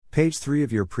Page 3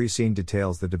 of your pre-scene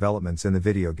details the developments in the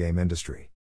video game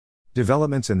industry.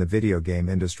 Developments in the video game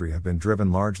industry have been driven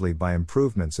largely by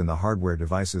improvements in the hardware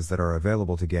devices that are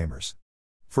available to gamers.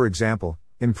 For example,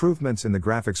 improvements in the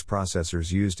graphics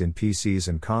processors used in PCs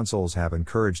and consoles have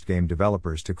encouraged game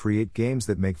developers to create games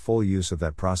that make full use of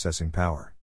that processing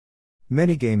power.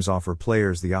 Many games offer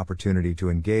players the opportunity to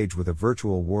engage with a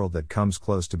virtual world that comes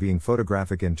close to being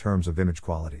photographic in terms of image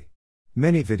quality.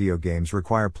 Many video games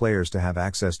require players to have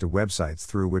access to websites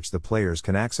through which the players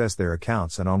can access their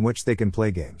accounts and on which they can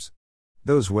play games.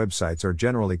 Those websites are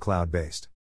generally cloud-based.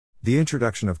 The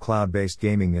introduction of cloud-based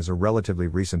gaming is a relatively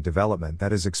recent development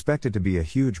that is expected to be a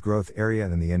huge growth area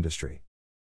in the industry.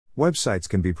 Websites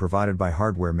can be provided by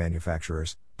hardware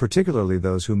manufacturers, particularly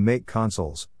those who make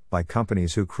consoles, by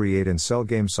companies who create and sell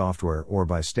game software, or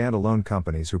by standalone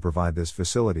companies who provide this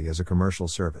facility as a commercial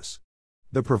service.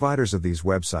 The providers of these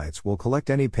websites will collect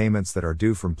any payments that are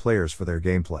due from players for their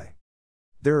gameplay.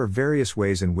 There are various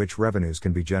ways in which revenues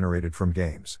can be generated from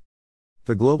games.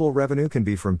 The global revenue can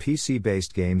be from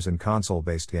PC-based games and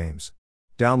console-based games.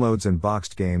 Downloads and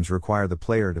boxed games require the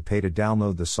player to pay to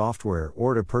download the software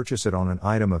or to purchase it on an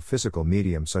item of physical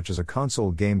medium such as a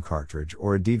console game cartridge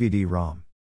or a DVD-ROM.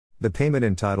 The payment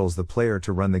entitles the player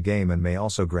to run the game and may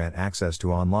also grant access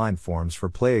to online forums for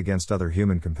play against other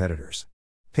human competitors.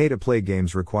 Pay-to-play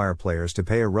games require players to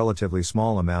pay a relatively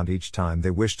small amount each time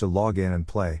they wish to log in and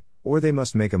play, or they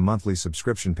must make a monthly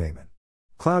subscription payment.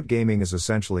 Cloud gaming is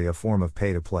essentially a form of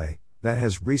pay-to-play that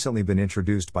has recently been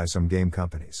introduced by some game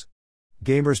companies.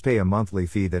 Gamers pay a monthly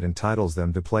fee that entitles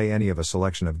them to play any of a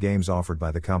selection of games offered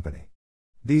by the company.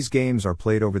 These games are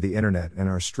played over the internet and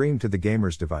are streamed to the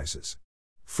gamers' devices.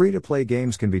 Free-to-play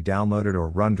games can be downloaded or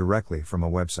run directly from a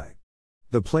website.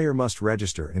 The player must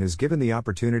register and is given the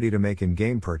opportunity to make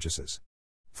in-game purchases.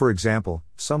 For example,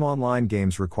 some online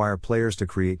games require players to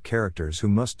create characters who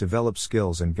must develop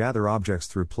skills and gather objects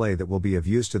through play that will be of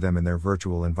use to them in their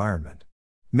virtual environment.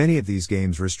 Many of these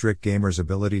games restrict gamers'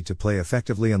 ability to play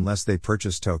effectively unless they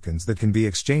purchase tokens that can be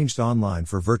exchanged online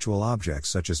for virtual objects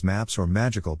such as maps or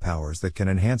magical powers that can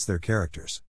enhance their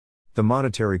characters. The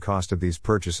monetary cost of these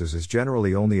purchases is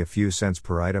generally only a few cents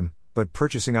per item, but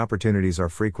purchasing opportunities are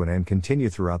frequent and continue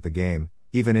throughout the game,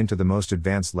 even into the most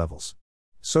advanced levels.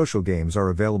 Social games are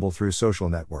available through social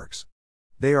networks.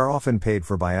 They are often paid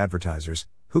for by advertisers,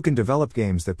 who can develop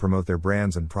games that promote their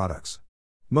brands and products.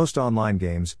 Most online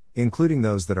games, including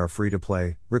those that are free to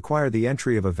play, require the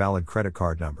entry of a valid credit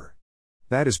card number.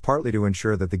 That is partly to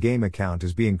ensure that the game account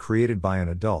is being created by an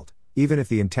adult, even if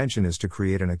the intention is to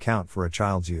create an account for a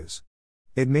child's use.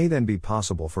 It may then be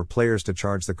possible for players to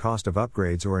charge the cost of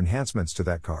upgrades or enhancements to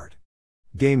that card.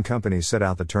 Game companies set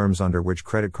out the terms under which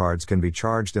credit cards can be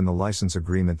charged in the license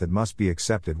agreement that must be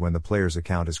accepted when the player's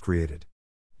account is created.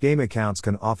 Game accounts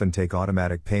can often take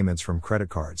automatic payments from credit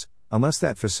cards, unless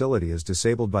that facility is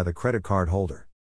disabled by the credit card holder.